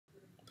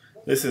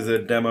This is a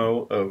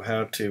demo of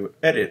how to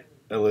edit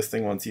a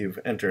listing once you've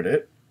entered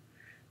it.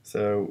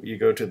 So you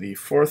go to the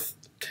fourth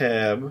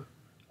tab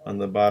on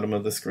the bottom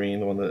of the screen,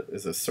 the one that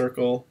is a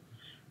circle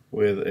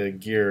with a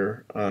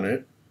gear on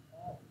it.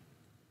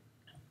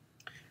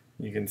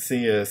 You can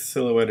see a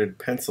silhouetted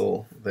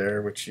pencil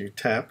there, which you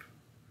tap,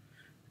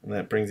 and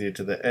that brings you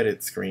to the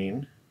edit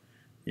screen.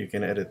 You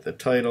can edit the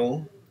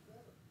title,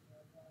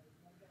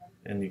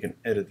 and you can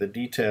edit the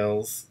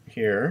details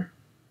here.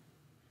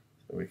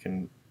 So we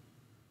can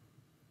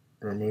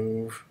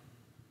remove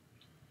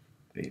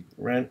the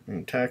rent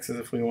and taxes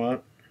if we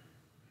want.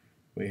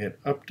 We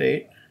hit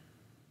update,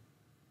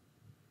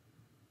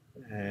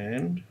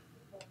 and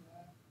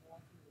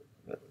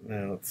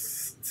now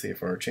let's see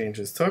if our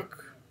changes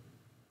took.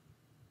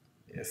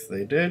 Yes,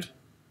 they did.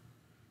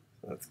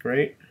 That's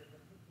great.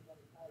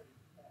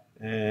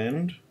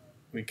 And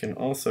we can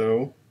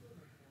also,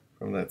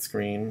 from that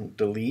screen,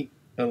 delete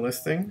a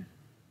listing.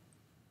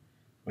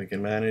 We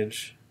can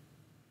manage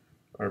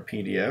our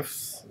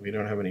PDFs. We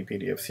don't have any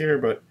PDFs here,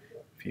 but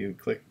if you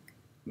click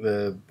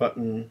the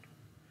button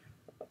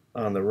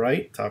on the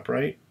right, top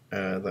right,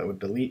 that would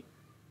delete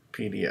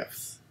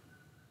PDFs.